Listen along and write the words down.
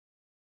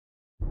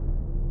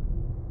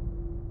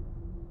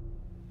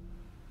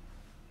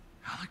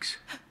Alex,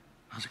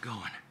 how's it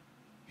going?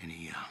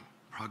 Any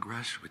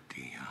progress with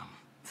the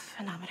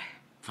Phenometer.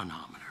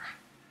 Phenometer?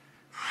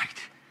 Right.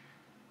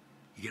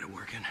 You get it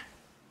working?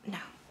 No.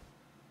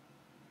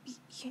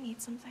 You need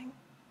something?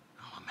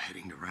 Oh, I'm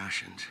heading to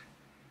rations.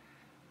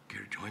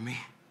 Care to join me?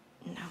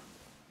 No.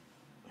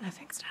 No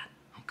thanks, Dad.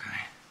 Okay.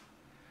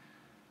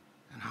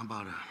 And how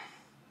about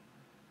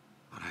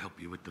I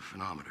help you with the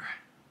phenometer?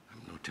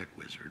 I'm no tech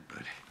wizard,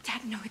 but...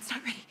 Dad, no, it's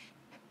not ready.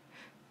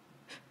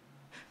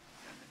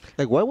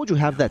 Like, why would you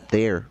have that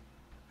there?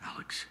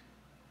 Alex.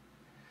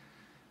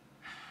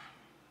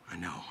 I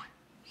know.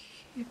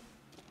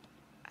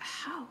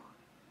 How?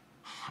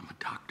 I'm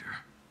a doctor.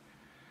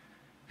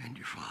 And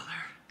your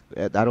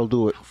father. That'll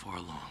do it. How far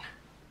along?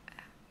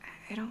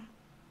 I don't...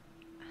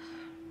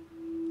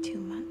 2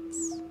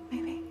 months,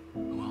 maybe?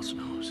 Who else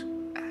knows?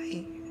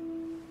 I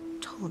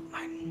told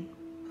Martin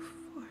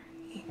before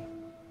he...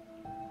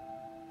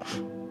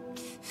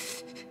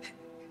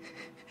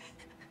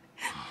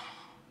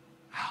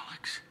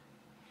 Alex,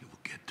 you will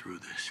get through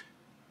this.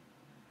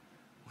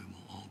 We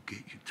will all get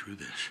you through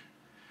this.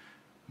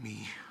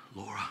 Me,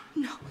 Laura.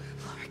 No,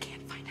 Laura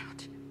can't find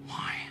out.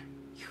 Why?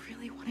 You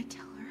really want to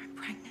tell her I'm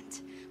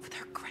pregnant with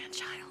her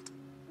grandchild?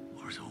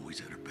 Laura's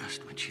always at her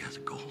best when she has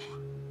a goal.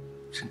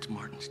 Since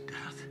Martin's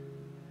death,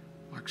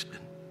 Mark's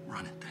been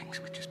running things,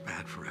 which is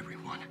bad for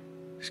everyone.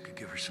 This could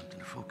give her something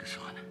to focus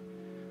on.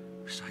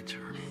 Besides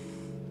her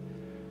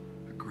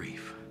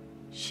grief.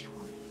 She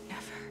will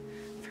never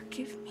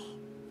forgive me.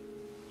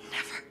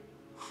 Never.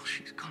 Oh,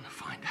 she's gonna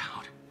find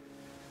out.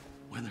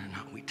 Whether or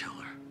not we tell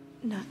her.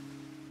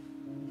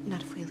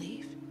 Not if we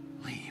leave.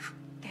 Leave.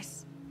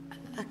 There's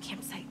a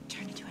campsite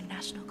turned into a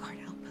National Guard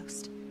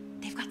outpost.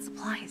 They've got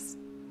supplies.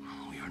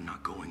 Oh, we are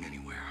not going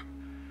anywhere.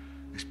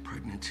 This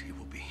pregnancy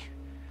will be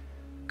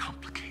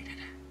complicated.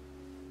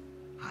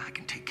 I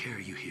can take care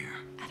of you here.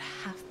 At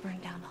a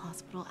half-burned-down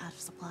hospital out of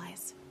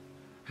supplies.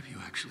 Have you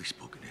actually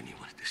spoken to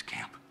anyone at this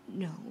camp?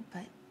 No,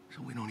 but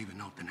So we don't even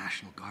know if the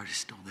National Guard is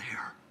still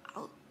there.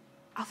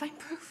 I'll find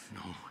proof.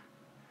 No.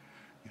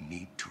 You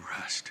need to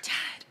rest.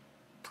 Dad,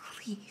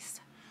 please.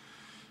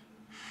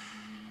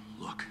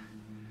 Look,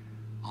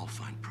 I'll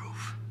find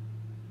proof.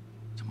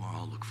 Tomorrow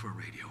I'll look for a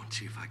radio and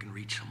see if I can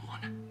reach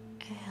someone.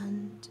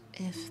 And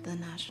if the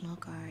National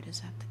Guard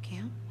is at the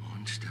camp?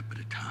 One step at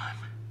a time.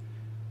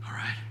 All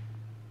right?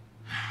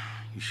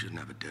 You shouldn't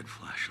have a dead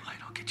flashlight.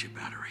 I'll get you a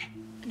battery.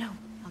 No,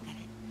 I'll get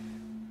it.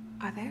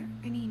 Are there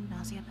any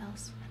nausea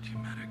pills?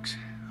 Antiemetics.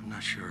 I'm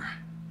not sure.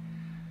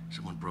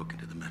 Someone broke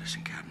into the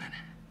medicine cabinet.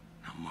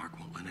 Now Mark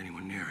won't let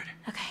anyone near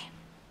it. Okay.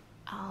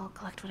 I'll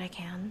collect what I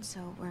can,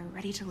 so we're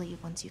ready to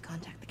leave once you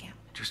contact the camp.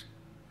 Just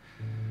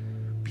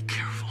be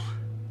careful.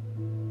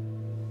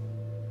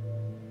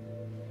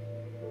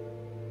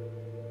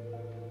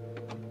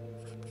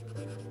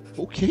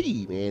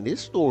 Okay, man, this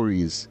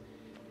story is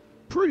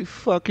pretty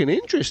fucking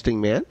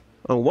interesting, man.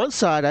 On one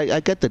side, I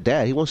get the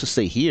dad. He wants to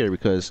stay here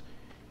because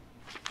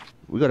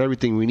we got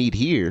everything we need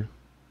here.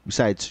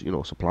 Besides, you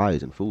know,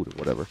 supplies and food and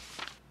whatever.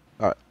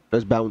 Alright,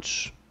 let's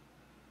bounce.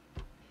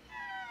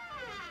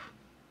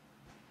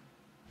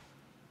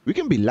 We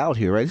can be loud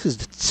here, right? This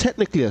is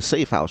technically a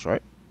safe house,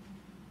 right?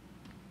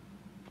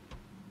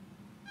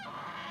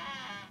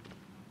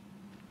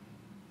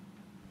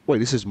 Wait,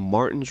 this is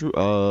Martin's room?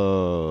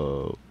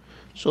 Oh.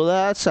 So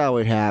that's how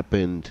it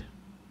happened.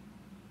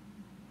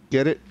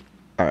 Get it?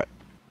 Alright.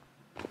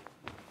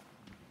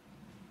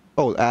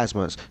 Oh,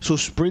 asthma. So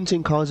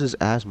sprinting causes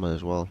asthma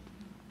as well.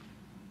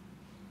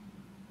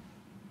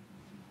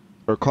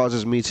 Or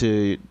causes me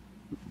to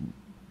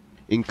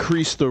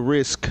increase the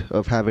risk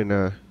of having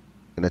an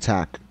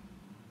attack.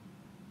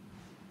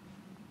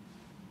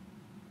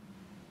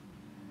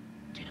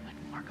 Damn it,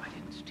 Mark, I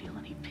didn't steal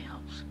any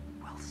pills.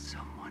 Well,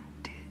 someone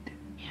did.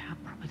 Yeah,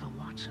 probably the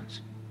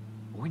Watsons.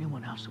 Or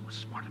anyone else that was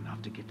smart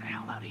enough to get the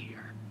hell out of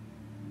here.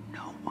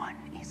 No one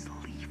is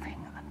leaving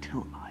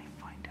until I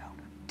find out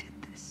who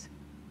did this.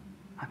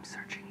 I'm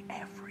searching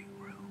every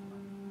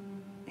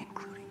room,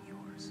 including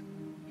yours.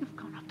 You've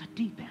gone off the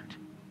deep end.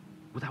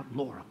 Without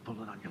Laura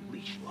pulling on your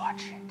leash.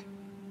 Watch it.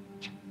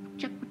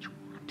 Check what you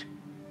want.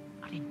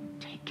 I didn't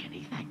take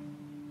anything.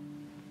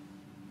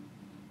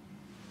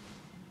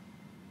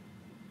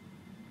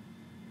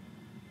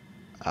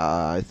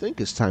 I think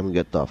it's time to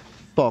get the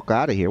fuck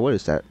out of here. What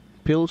is that?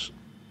 Pills?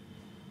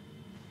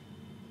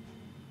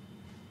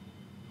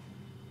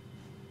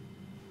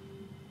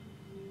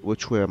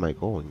 Which way am I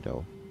going,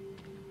 though?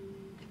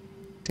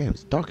 Damn,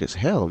 it's dark as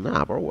hell.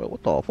 Nah, bro.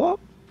 What the fuck?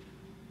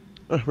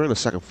 We're on the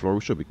second floor. We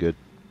should be good.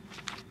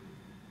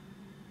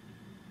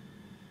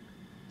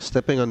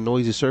 Stepping on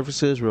noisy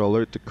surfaces will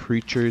alert the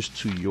creatures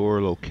to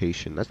your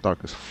location. That's dark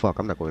as fuck.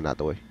 I'm not going that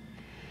way.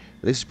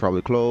 This is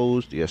probably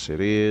closed. Yes, it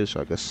is.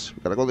 I guess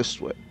we gotta go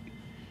this way.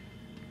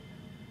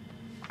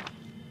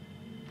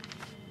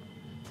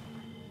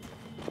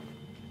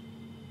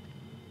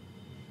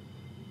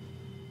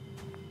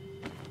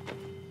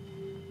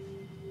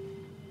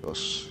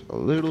 Just a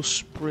little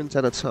sprint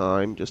at a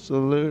time. Just a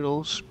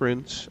little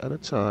sprint at a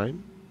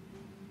time.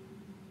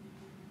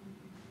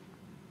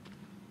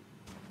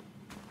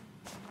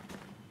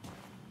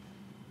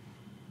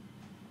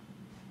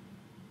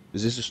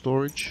 Is this the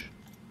storage?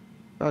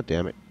 God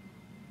damn it.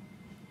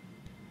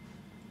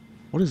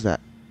 What is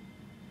that?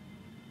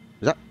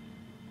 Is that...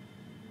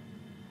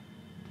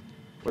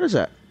 What is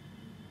that?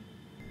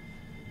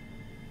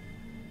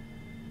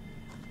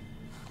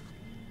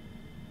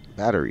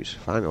 Batteries,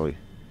 finally.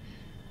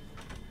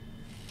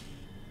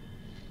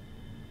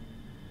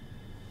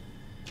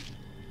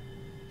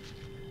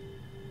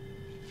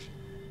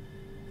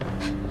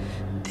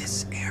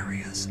 This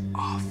area's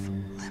off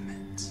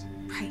limits.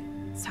 Right,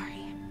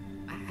 sorry.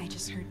 I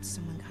just heard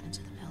someone got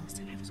into the pills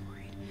and I was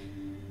worried.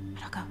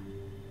 But I'll go.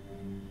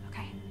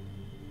 Okay?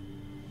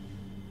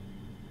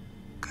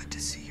 Good to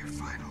see you're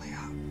finally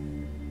up.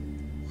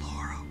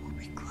 Laura will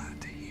be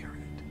glad to hear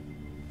it.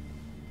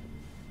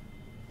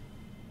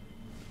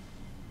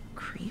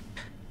 Creep.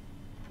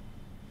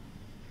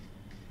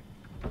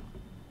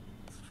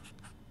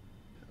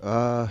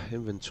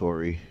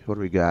 Inventory. What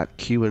do we got?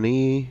 Q and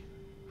E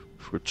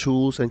for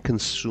tools and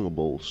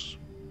consumables.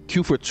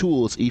 Q for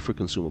tools, E for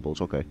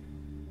consumables. Okay.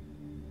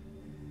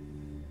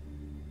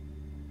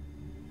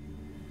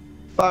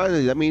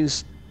 Finally, that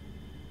means...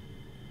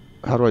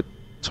 How do I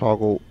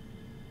toggle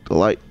the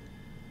light?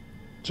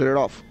 Turn it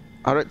off.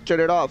 How do I turn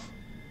it off?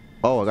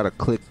 Oh, I gotta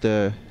click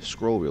the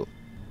scroll wheel.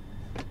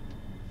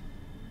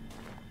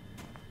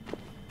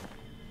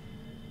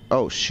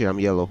 Oh shit, I'm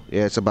yellow.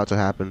 Yeah, it's about to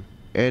happen.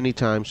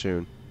 Anytime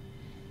soon.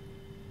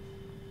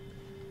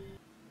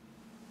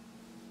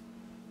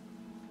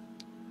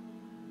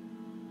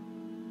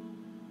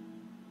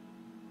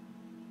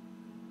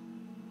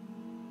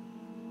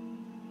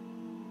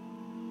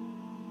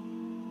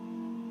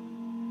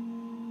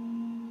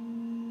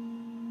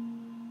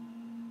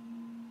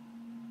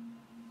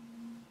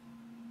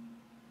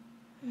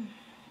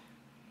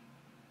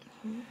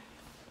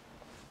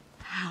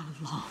 How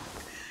long?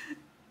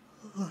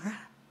 Laura?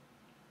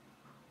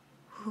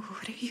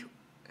 What are you...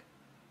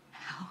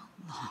 How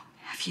long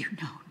have you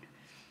known?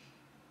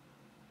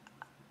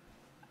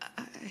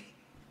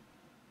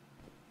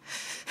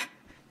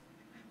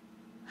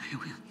 I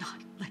will not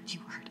let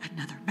you hurt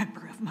another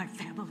member of my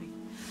family.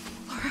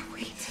 Laura,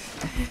 wait.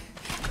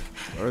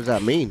 What does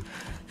that mean?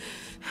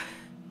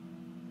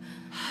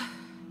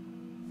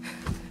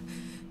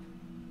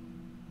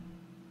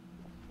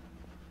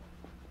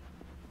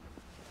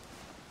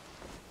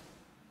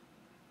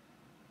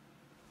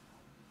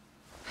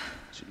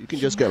 So you can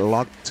just get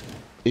locked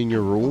in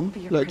your room,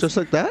 like just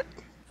like that?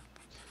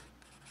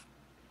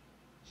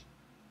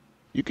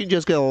 You can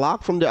just get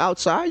locked from the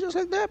outside just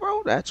like that,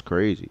 bro? That's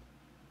crazy.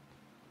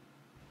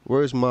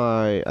 Where's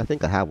my... I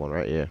think I have one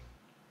right here.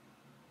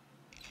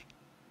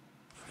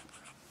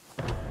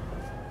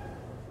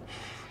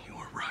 You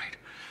were right.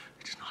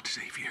 It's not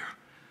safe here.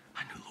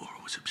 I knew Laura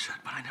was upset,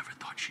 but I never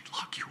thought she'd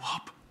lock you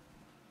up.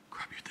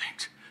 Grab your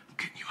things. I'm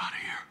getting you out of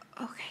here.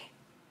 Okay.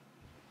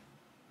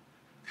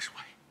 This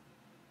way.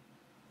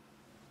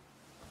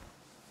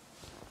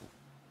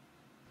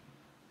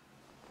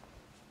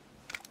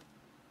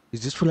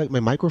 Is this for like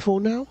my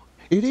microphone now?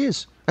 It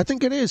is. I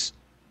think it is.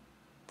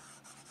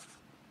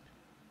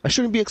 I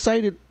shouldn't be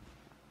excited.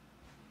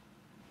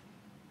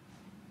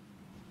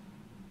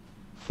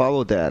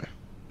 Follow Dad.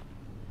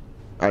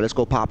 Alright, let's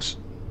go, Pops.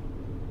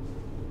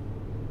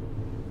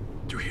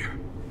 Through here.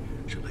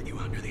 Should let you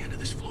out near the end of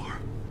this floor.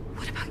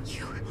 What about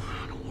you?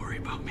 Don't worry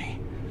about me.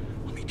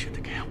 I'll meet you at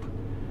the camp.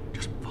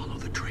 Just follow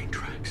the train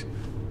tracks.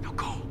 Now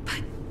go.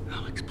 But...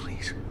 Alex,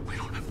 please. We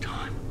don't have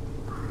time.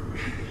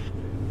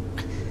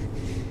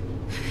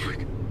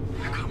 Quick.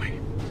 They're coming.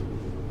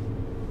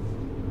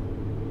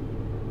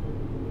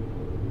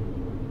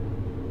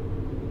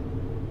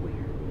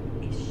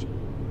 Where is she?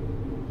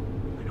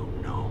 I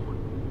don't know.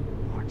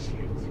 Watch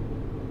it.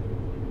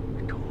 I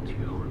told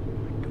you.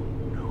 I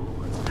don't know.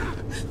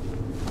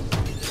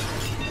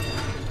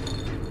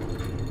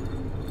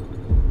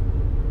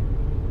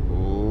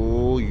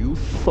 Oh, you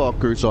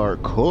fuckers are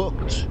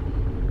cooked.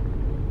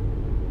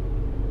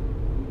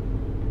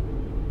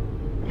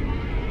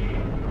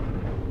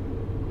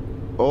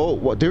 Oh,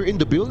 what? They're in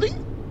the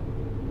building?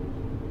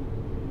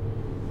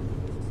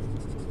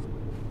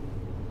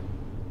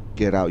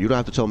 Get out. You don't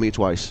have to tell me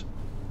twice.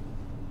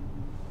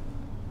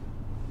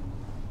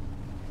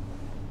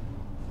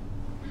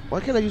 Why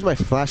can't I use my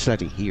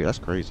flashlight in here? That's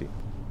crazy.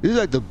 This is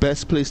like the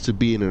best place to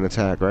be in an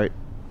attack, right?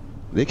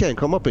 They can't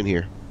come up in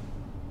here.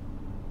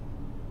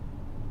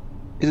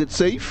 Is it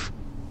safe?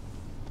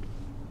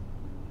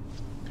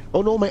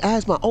 Oh no, my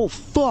asthma. Oh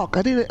fuck,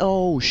 I didn't.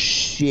 Oh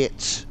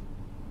shit.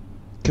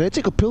 Can I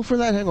take a pill for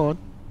that? Hang on.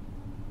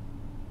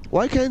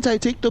 Why can't I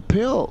take the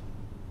pill?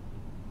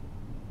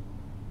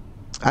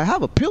 I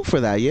have a pill for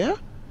that, yeah?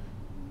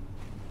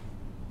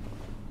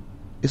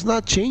 It's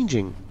not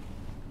changing.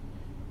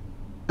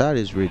 That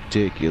is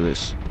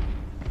ridiculous.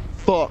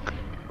 Fuck.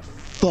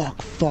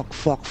 Fuck, fuck,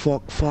 fuck,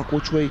 fuck, fuck.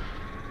 Which way?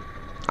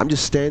 I'm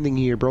just standing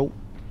here, bro.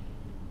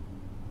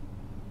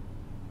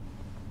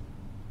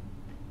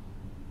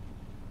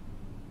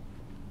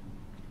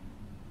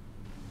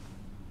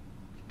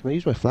 Can I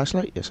use my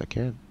flashlight? Yes, I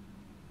can.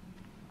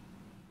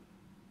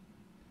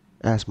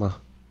 Asthma.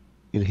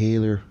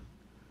 Inhaler.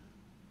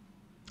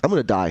 I'm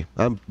gonna die.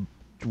 I'm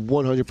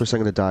 100%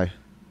 gonna die.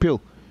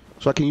 Pill.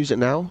 So I can use it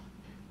now?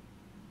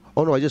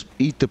 Oh no, I just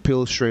eat the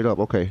pill straight up.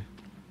 Okay.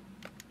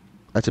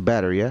 That's a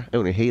battery, yeah? Oh,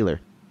 an inhaler.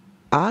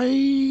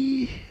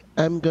 I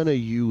am gonna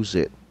use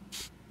it.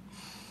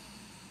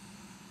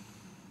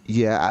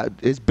 Yeah,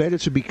 it's better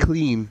to be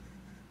clean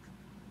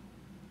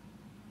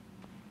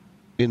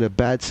in a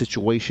bad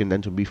situation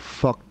than to be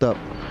fucked up.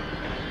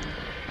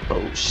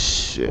 Oh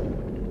shit.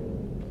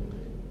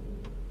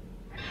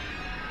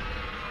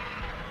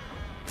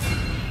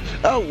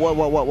 Oh,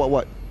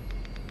 what?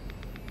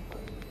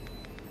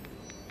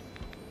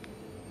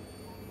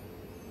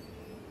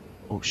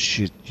 Oh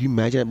shit, can you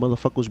imagine that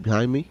motherfucker was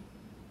behind me?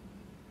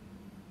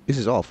 This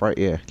is off, right?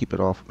 Yeah, keep it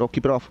off. No,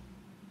 keep it off.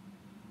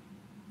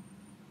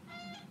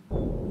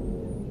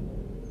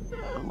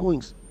 I'm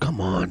going...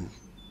 Come on.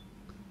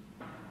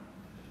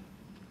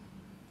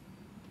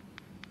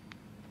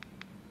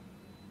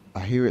 I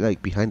hear it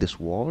like behind this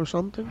wall or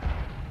something.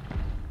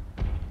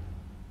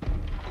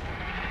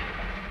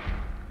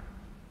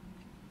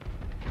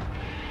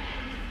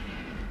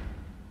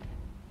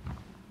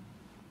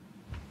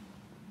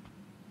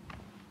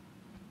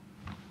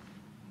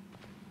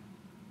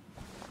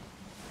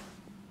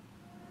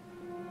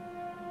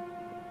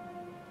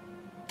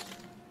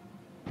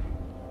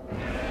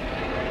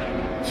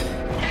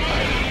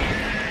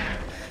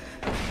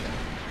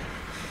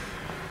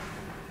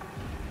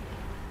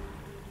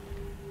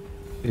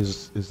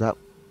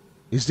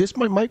 Is this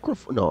my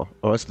microphone? No.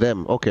 Oh, that's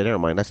them. Okay, never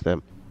mind. That's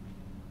them.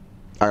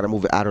 I gotta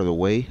move it out of the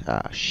way.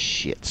 Ah,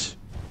 shit.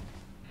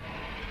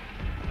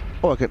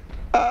 Oh, I can...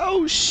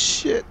 Oh,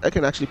 shit. I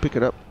can actually pick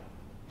it up.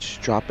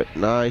 Just drop it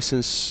nice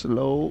and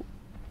slow.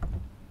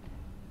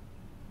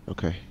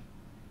 Okay.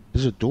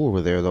 There's a door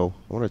over there, though.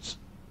 I want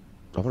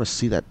to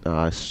see that.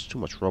 It's too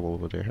much rubble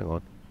over there. Hang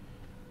on.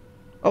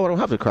 Oh, I don't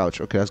have to crouch.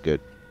 Okay, that's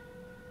good.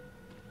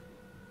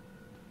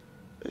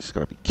 I just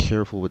gotta be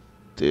careful with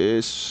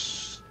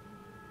this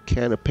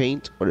can of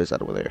paint. What is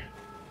that over there?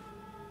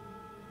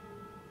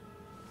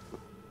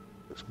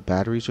 Some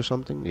batteries or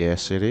something?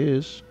 Yes, it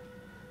is.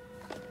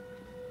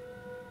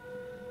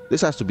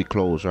 This has to be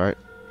closed, right?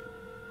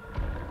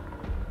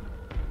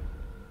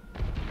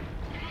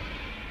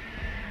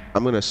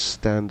 I'm gonna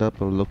stand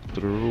up and look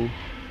through.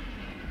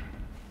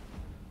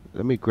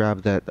 Let me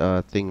grab that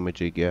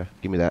thingamajig. Yeah,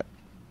 give me that.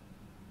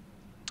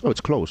 Oh,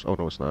 it's closed. Oh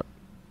no, it's not.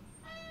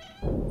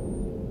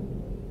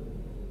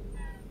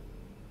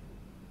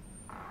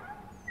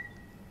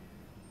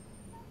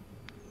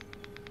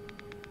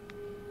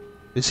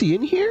 Is he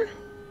in here?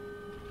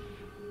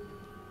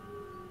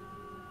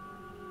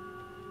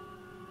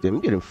 Damn,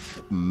 I'm getting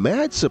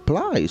mad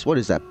supplies. What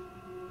is that?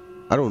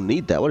 I don't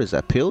need that. What is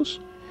that?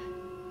 Pills?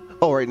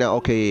 Oh, right now.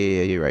 Okay,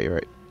 yeah, you're right. You're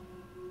right.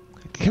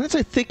 Can I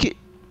take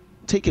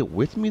it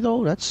with me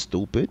though? That's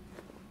stupid.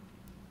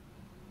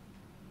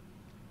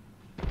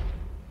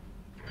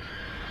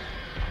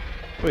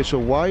 Wait, so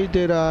why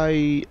did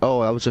I?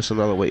 Oh, that was just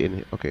another way in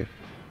here. Okay.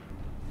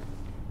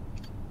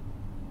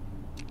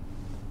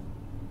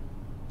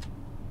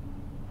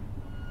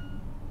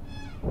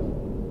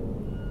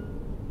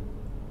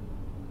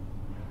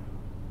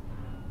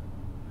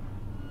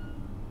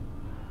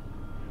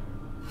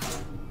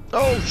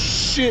 Oh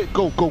shit!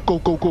 Go!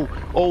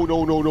 Oh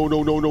no!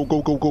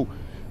 Go!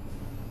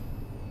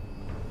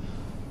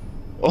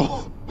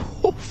 Oh,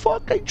 oh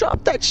fuck! I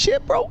dropped that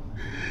shit, bro.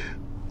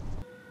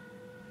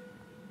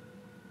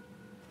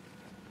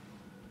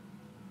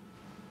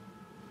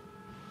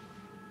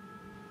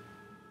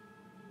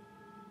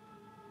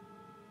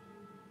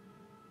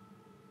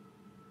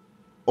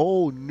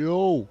 Oh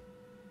no!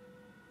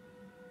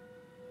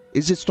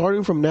 Is it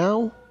starting from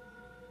now?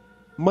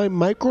 My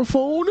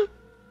microphone?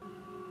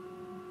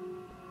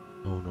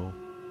 Oh no,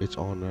 it's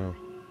on now.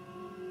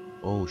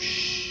 Oh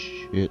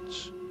shit.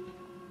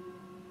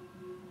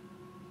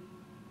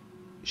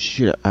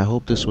 Shit, I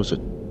hope this was a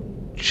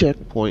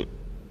checkpoint.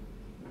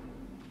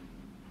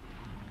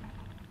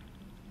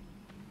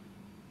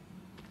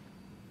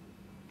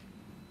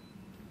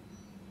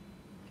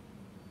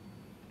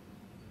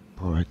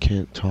 Bro, I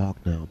can't talk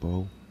now,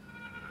 bro.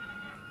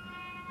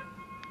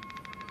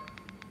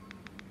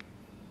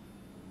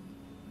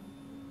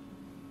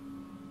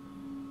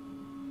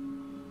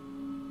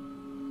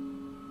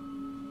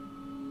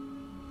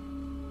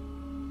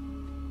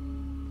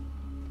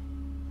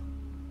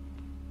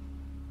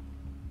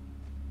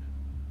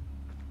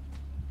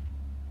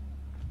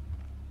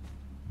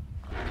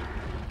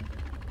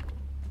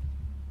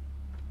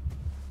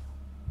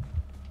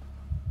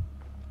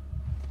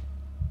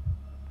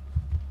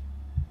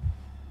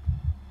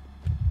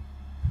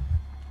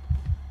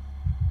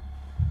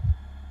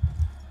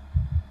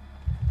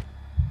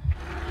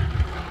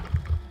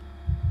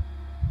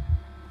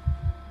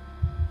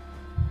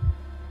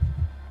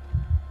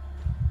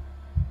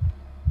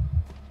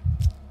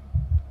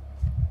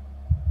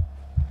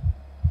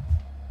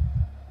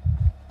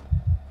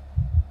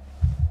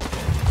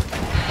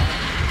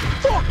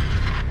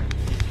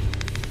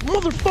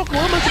 Motherfucker, what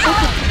am I supposed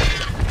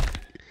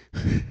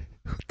to...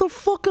 What the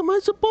fuck am I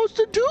supposed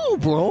to do,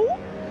 bro?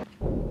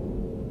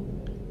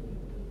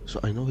 So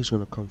I know he's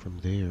gonna come from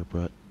there,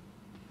 but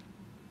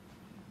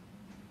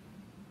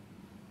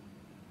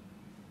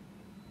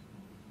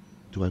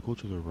do I go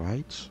to the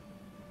right?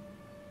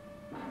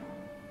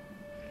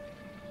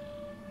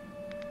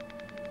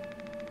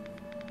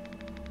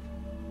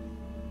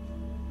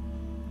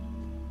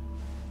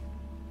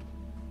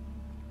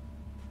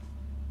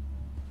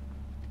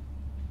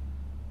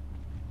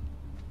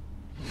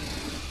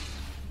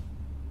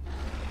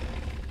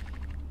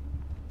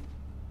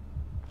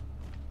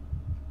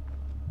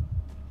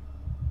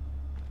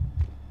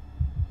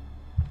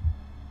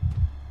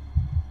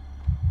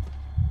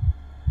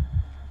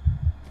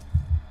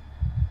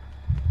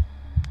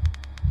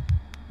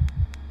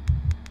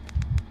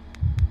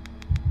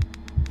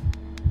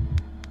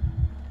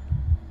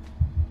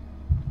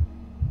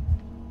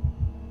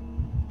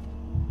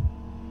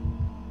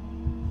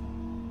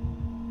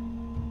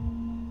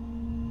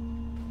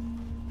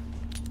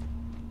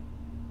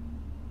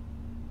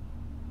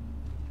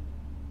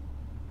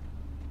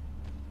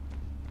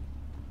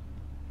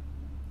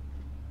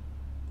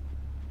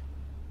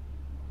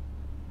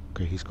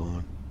 Okay, he's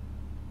gone.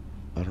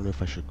 I don't know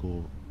if I should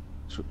go.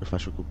 If I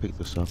should go pick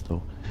this up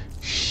though.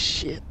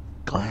 Shit,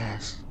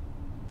 glass.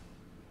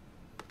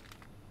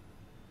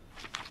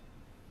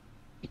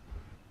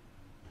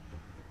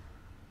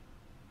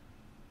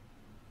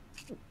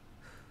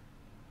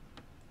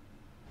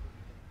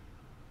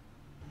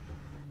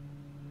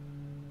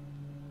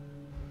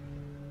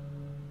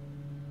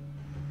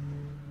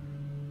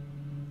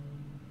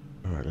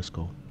 All right, let's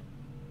go.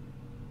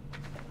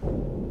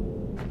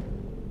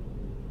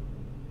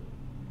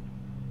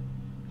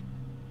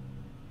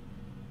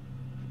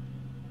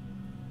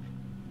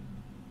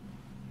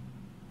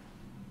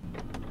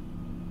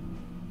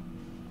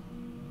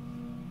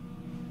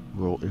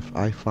 Bro, if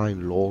I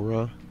find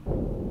Laura,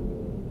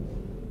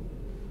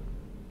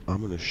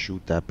 I'm gonna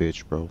shoot that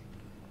bitch, bro.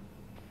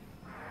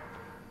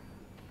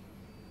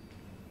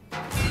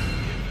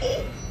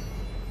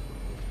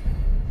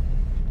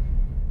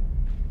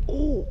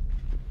 Oh!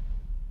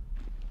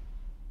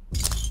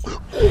 Oh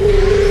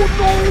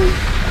no!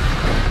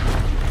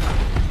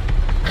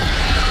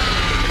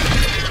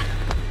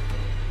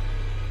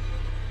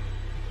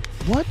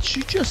 What?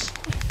 She just...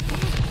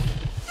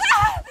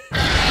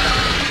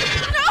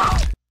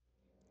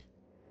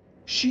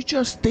 She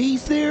just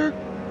stays there?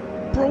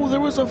 Bro,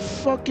 there was a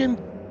fucking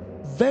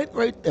vent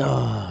right there.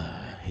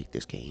 I hate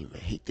this game. I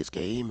hate this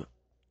game.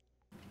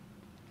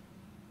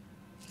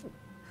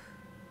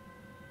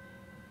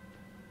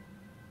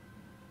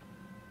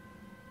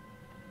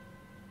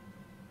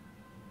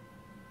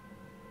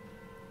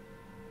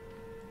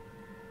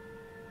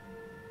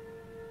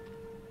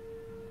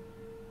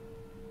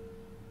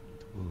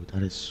 Dude,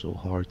 that is so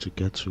hard to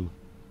get to.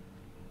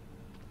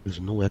 There's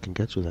no way I can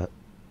get to that.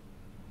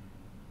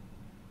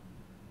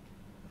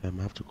 I'm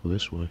gonna have to go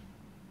this way.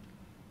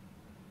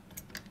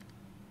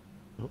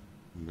 Oh,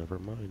 never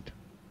mind.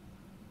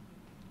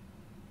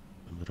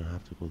 I'm gonna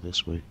have to go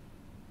this way.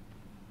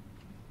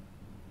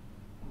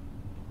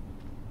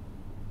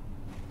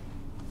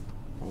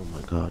 Oh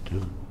my god,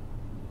 dude.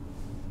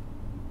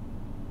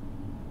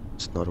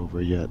 It's not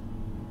over yet.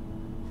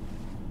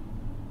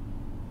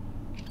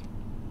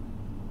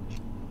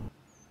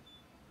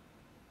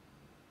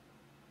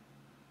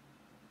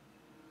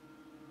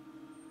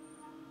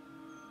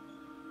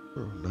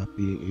 Bro, not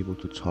being able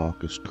to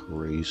talk is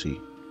crazy.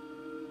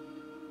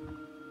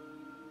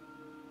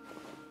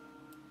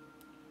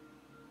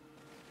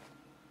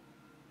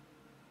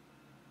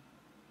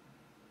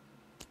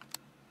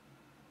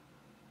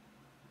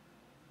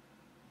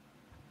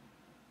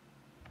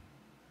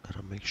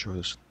 Gotta make sure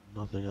there's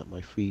nothing at my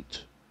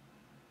feet.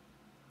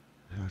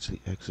 That's the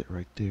exit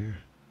right there.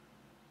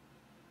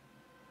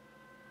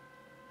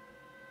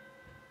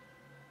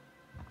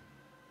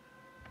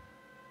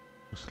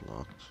 It's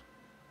locked.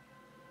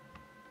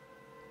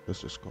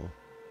 Let's just go.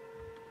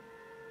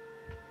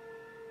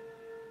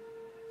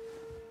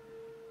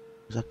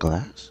 Is that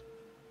glass?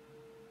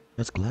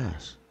 That's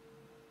glass.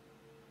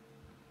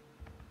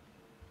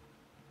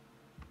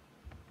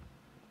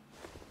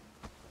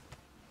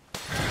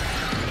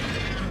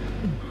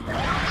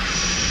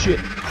 Shit.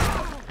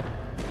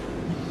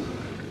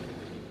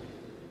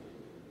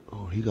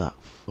 Oh, he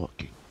got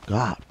fucking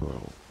got,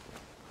 bro.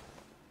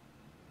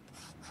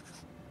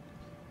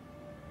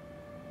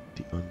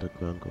 The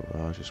underground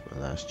garage is my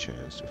last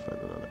chance to find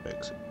another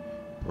exit.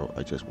 Bro,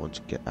 I just want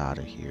to get out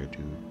of here,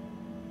 dude.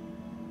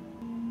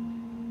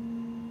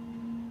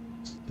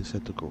 They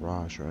said the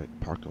garage, right?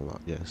 Parking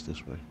lot. Yeah, it's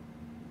this way.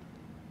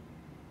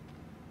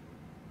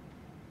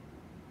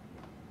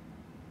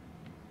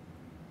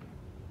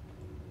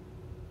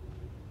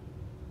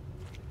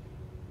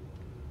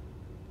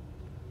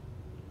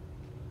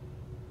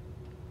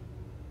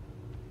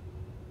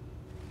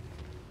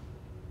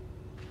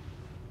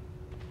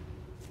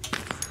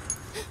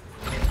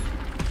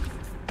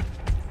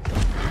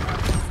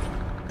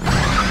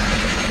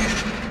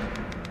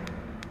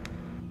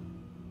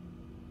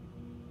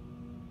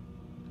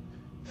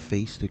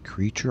 Face the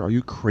creature? Are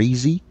you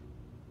crazy?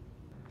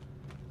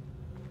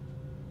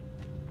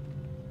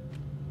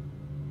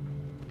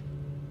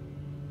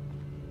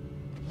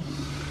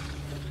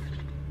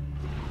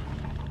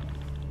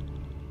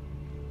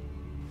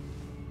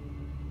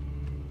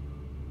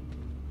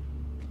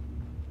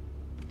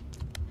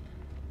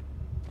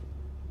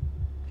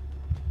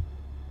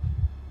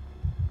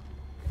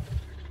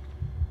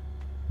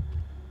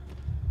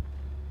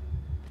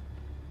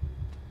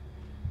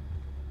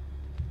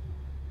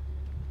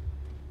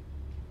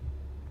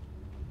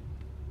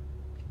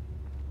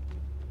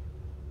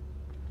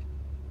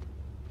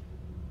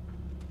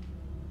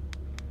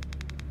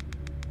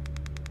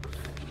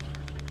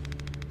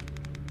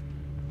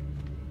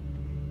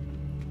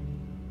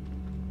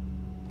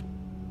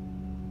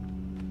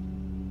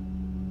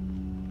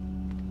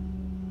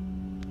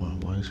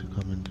 guys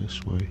are coming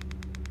this way.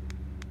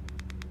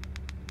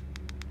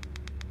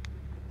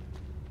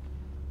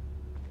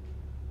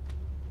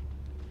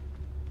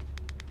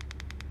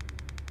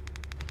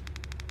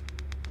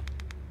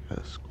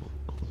 Let's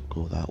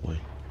go that way.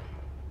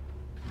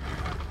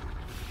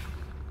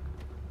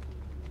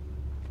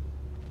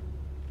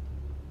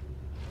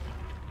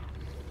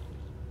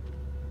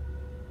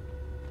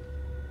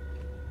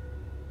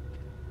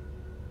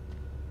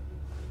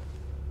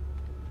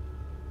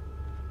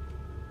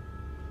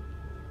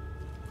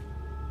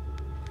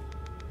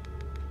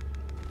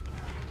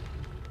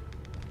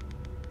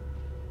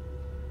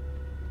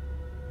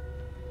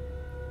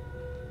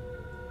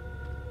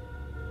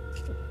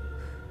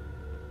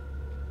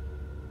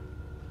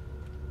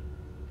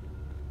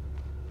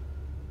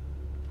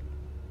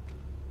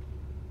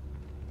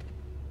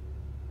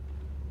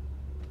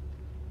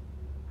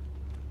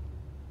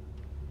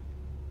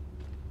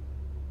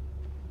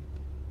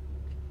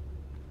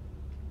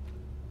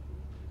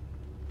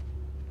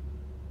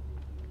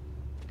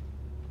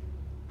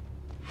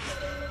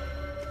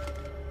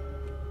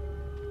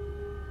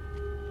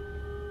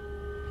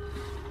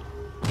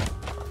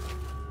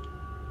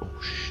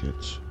 Oh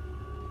shit.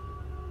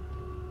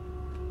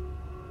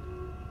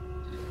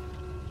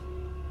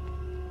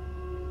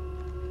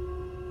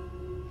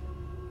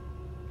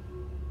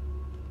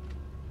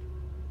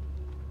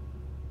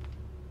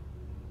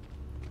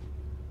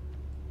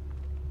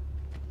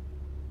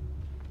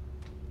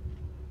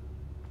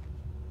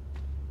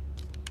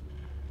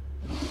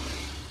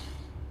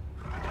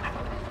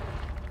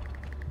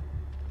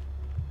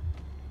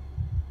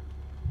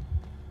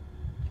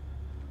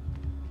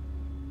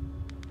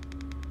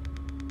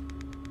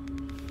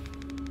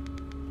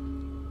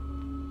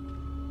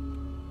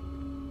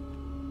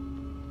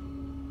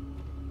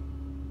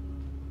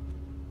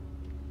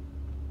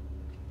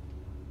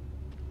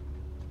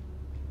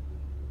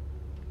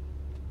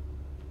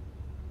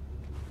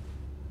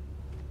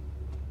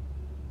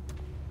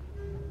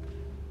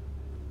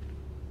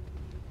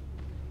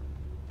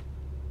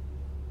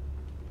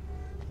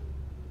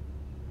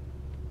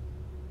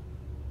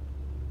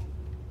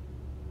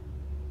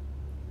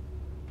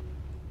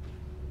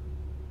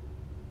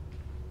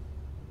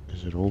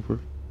 Is it over?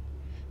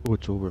 Oh,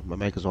 it's over. My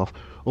mic is off.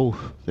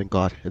 Oh, thank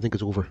God. I think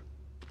it's over.